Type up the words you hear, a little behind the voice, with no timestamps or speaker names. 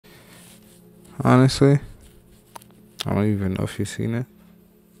Honestly, I don't even know if you've seen it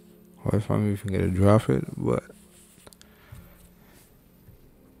or if I'm even gonna drop it, but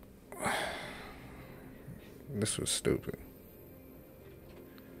this was stupid.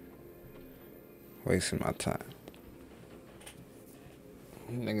 Wasting my time.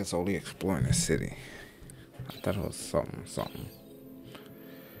 Niggas only exploring the city. I thought it was something.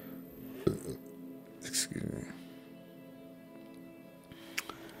 Excuse me.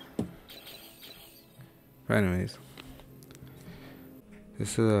 But anyways,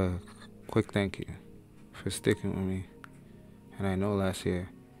 this is a quick thank you for sticking with me. And I know last year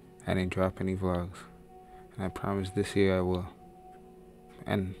I didn't drop any vlogs, and I promise this year I will.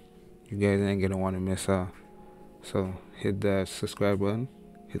 And you guys ain't gonna want to miss out. So hit that subscribe button,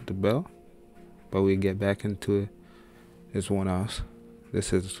 hit the bell. But we get back into it. This one else.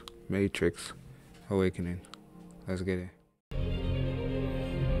 This is Matrix Awakening. Let's get it.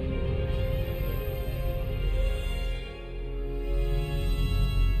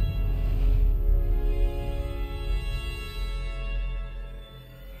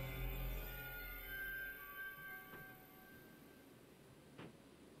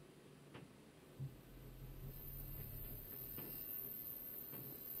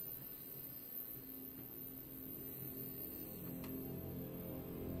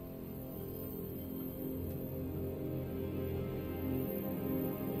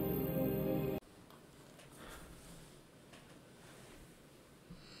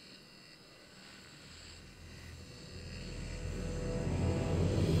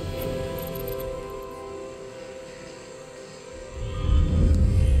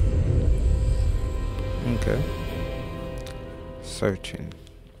 Okay. Searching.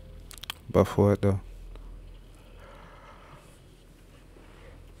 But for what though?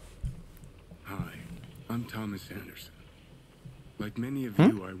 Hi, I'm Thomas Anderson. Like many of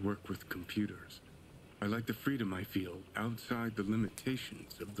you, I work with computers. I like the freedom I feel outside the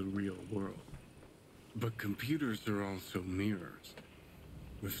limitations of the real world. But computers are also mirrors,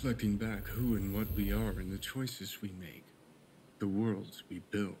 reflecting back who and what we are and the choices we make, the worlds we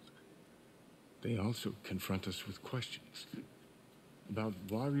build. They also confront us with questions about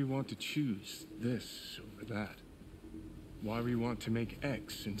why we want to choose this over that, why we want to make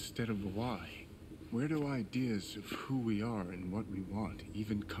X instead of Y. Where do ideas of who we are and what we want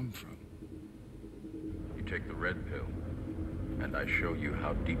even come from? You take the red pill, and I show you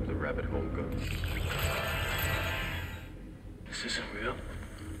how deep the rabbit hole goes. This isn't real.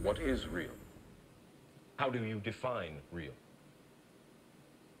 What is real? How do you define real?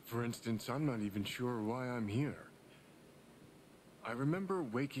 For instance, I'm not even sure why I'm here. I remember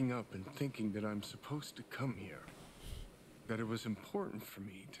waking up and thinking that I'm supposed to come here. That it was important for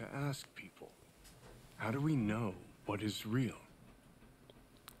me to ask people, how do we know what is real?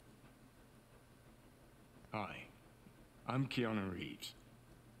 Hi, I'm Keanu Reeves.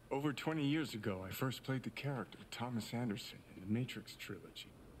 Over 20 years ago, I first played the character Thomas Anderson in the Matrix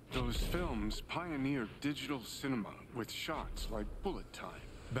trilogy. Those films pioneered digital cinema with shots like bullet time.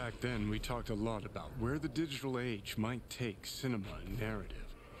 Back then, we talked a lot about where the digital age might take cinema and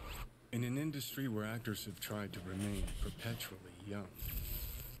narrative. In an industry where actors have tried to remain perpetually young,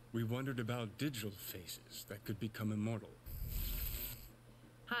 we wondered about digital faces that could become immortal.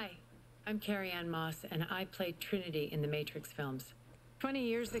 Hi, I'm Carrie Ann Moss, and I played Trinity in the Matrix films. 20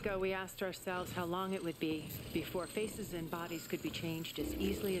 years ago, we asked ourselves how long it would be before faces and bodies could be changed as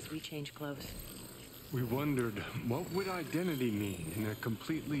easily as we change clothes. We wondered, what would identity mean in a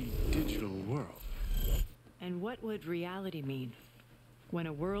completely digital world? And what would reality mean when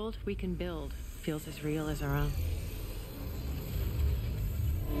a world we can build feels as real as our own?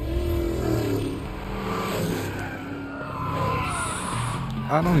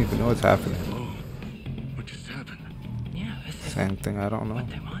 I don't even know what's happening. Whoa, what just happened? Yeah, this is Same thing, I don't know. what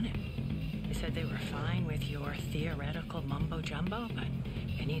they wanted. They said they were fine with your theoretical mumbo-jumbo, but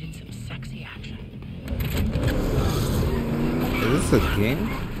they needed some sexy action. Is this a game?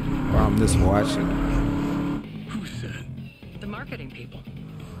 Or I'm just watching? Who said? The marketing people.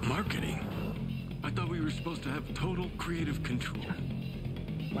 Marketing? I thought we were supposed to have total creative control.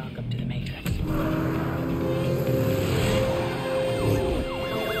 Welcome to the Matrix.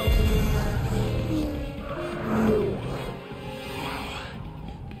 Wow,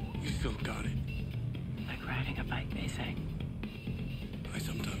 you still got it. Like riding a bike, they say. I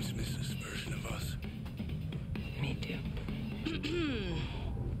sometimes miss this version of us. Me too.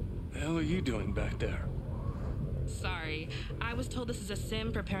 The hell are you doing back there? Sorry, I was told this is a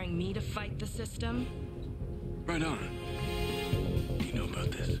sim preparing me to fight the system. Right on. You know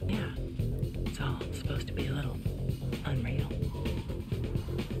about this? Yeah. It's all supposed to be a little unreal.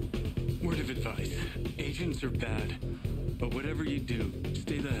 Word of it advice. Agents are bad, but whatever you do,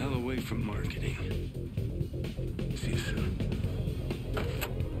 stay the hell away from marketing. See you soon.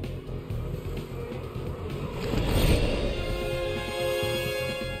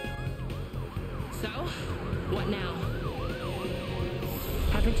 So, what now?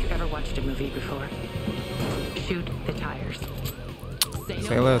 Haven't you ever watched a movie before? Shoot the tires.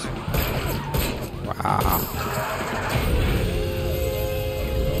 Say less. Wow.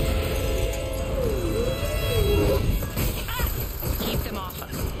 Keep them off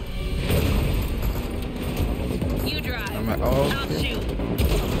us. You drive. I'm like, oh, I'll shoot.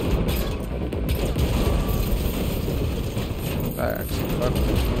 that actually fucked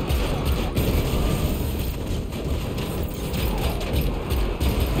me.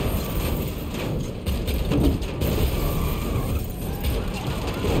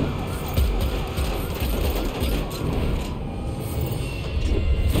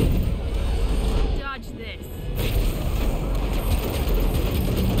 Dodge this.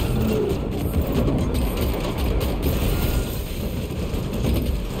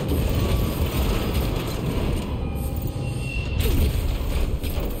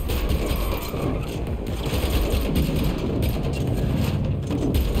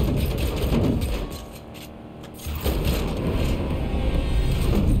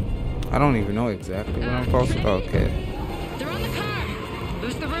 I don't even know exactly what I'm supposed to do. Okay. They're on the car.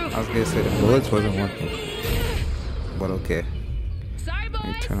 Boost the roof. I was gonna say the bullets wasn't working. But okay. Sorry, Let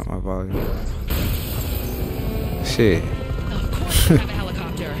me boys. turn up my volume. Shit. Of course we have a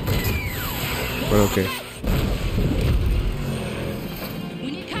helicopter. But okay.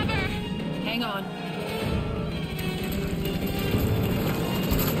 We need cover. Hang on.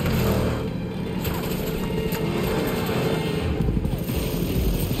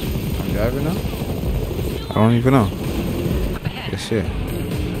 I'm driving now? I don't even know. Up ahead. This shit.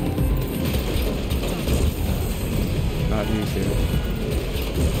 Not easy.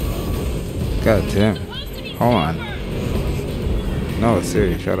 God damn. Hold on. No, it's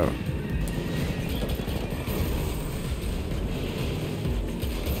serious. Shut up.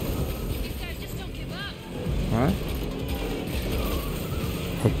 These guys just don't give up. What?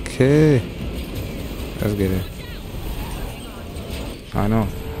 Okay. Let's get it. I know.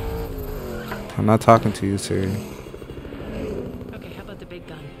 I'm not talking to you, Siri. Okay, how about the big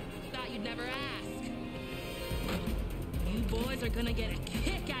gun? Thought you'd never ask. You boys are gonna get a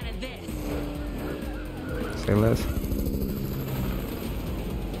kick out of this. Say less.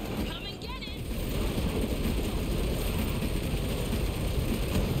 Come and get it.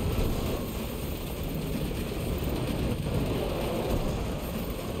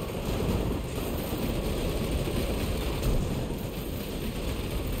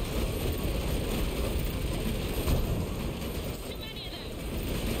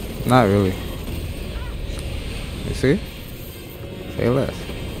 Not really. You see? Say less.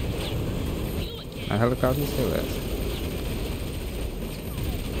 A helicopter, say less.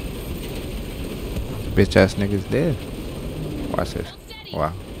 Bitch ass niggas dead. Watch this.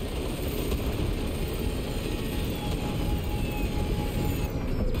 Wow.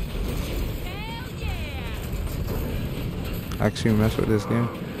 Hell yeah. Actually mess with this game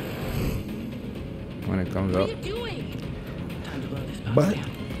when it comes What up. are you doing? Time to blow this box But down.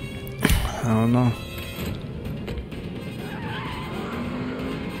 I don't know.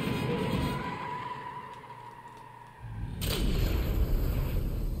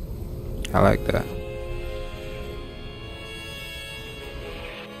 I like that.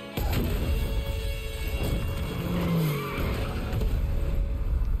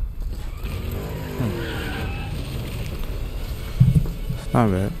 It's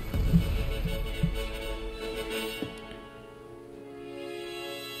not bad.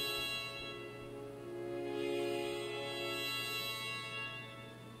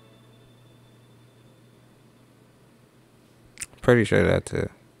 Pretty sure that's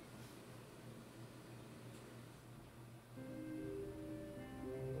it.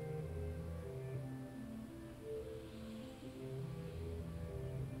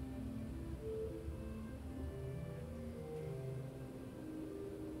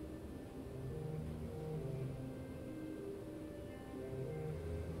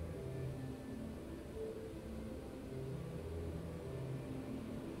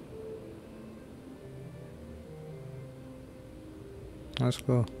 Let's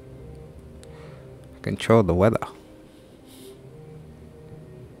go. Control the weather.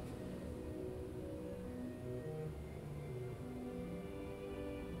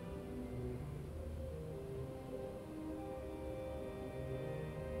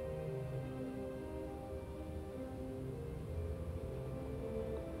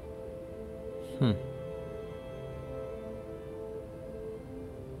 I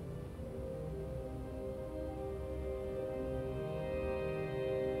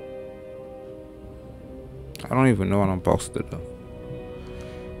don't even know what I'm supposed to do.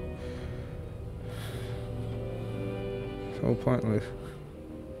 So pointless.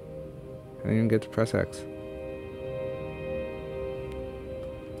 I didn't even get to press X.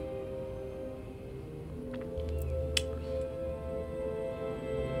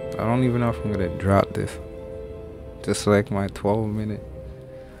 I don't even know if I'm gonna drop this. Just like my 12-minute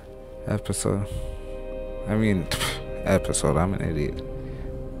episode. I mean, episode, I'm an idiot.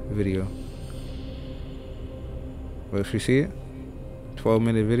 Video. But if you see it,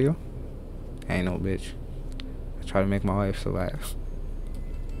 12-minute video, I ain't no bitch. I try to make my wife survive.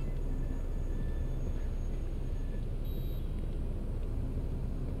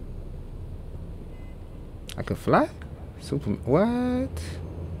 I could fly? Superman. What?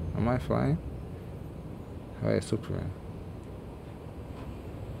 Am I flying? Oh yeah, Superman.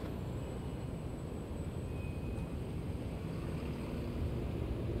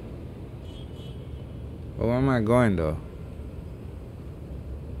 But where am I going though?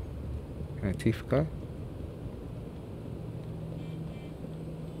 Can I teeth cut?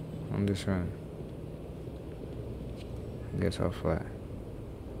 I'm just running. I guess I'll fly.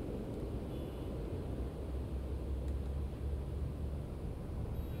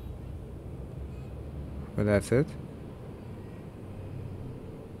 But that's it?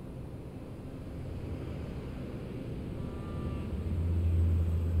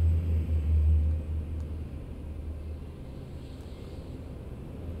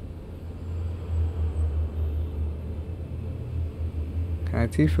 Can I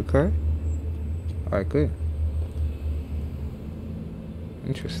teeth a cut? Alright, good.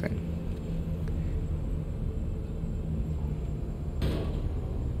 Interesting.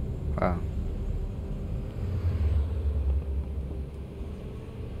 Wow.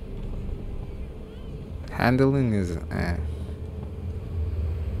 Handling is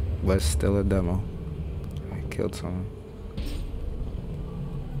but still a demo. I killed someone.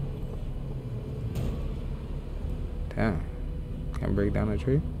 Damn. Can't break down a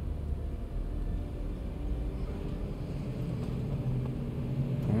tree?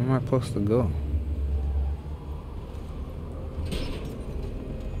 Where am I supposed to go?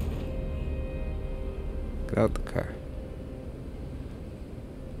 Get out the car.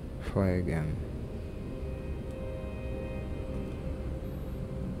 Fly again.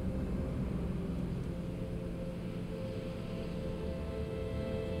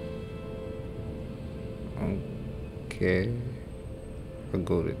 Okay. I'll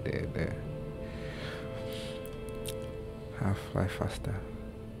go to there. I'll fly faster.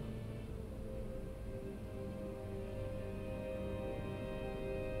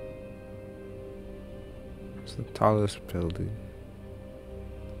 It's the tallest building.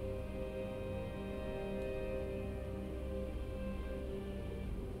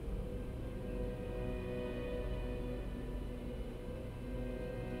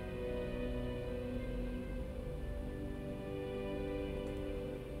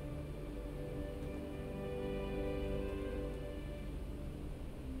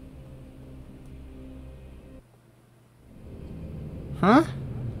 Huh?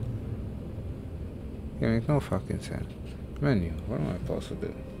 It makes no fucking sense. Menu. What am I supposed to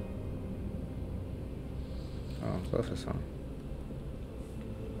do? Oh, I'm supposed to song.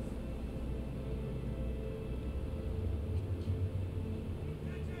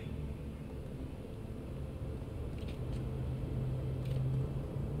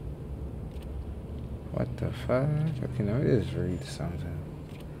 What the fuck? Okay, now it just read something.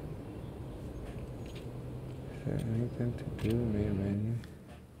 Is there anything to do? Main menu.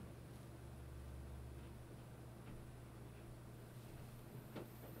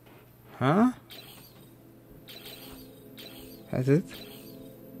 Huh? That's it?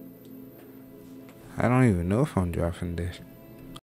 I don't even know if I'm dropping this.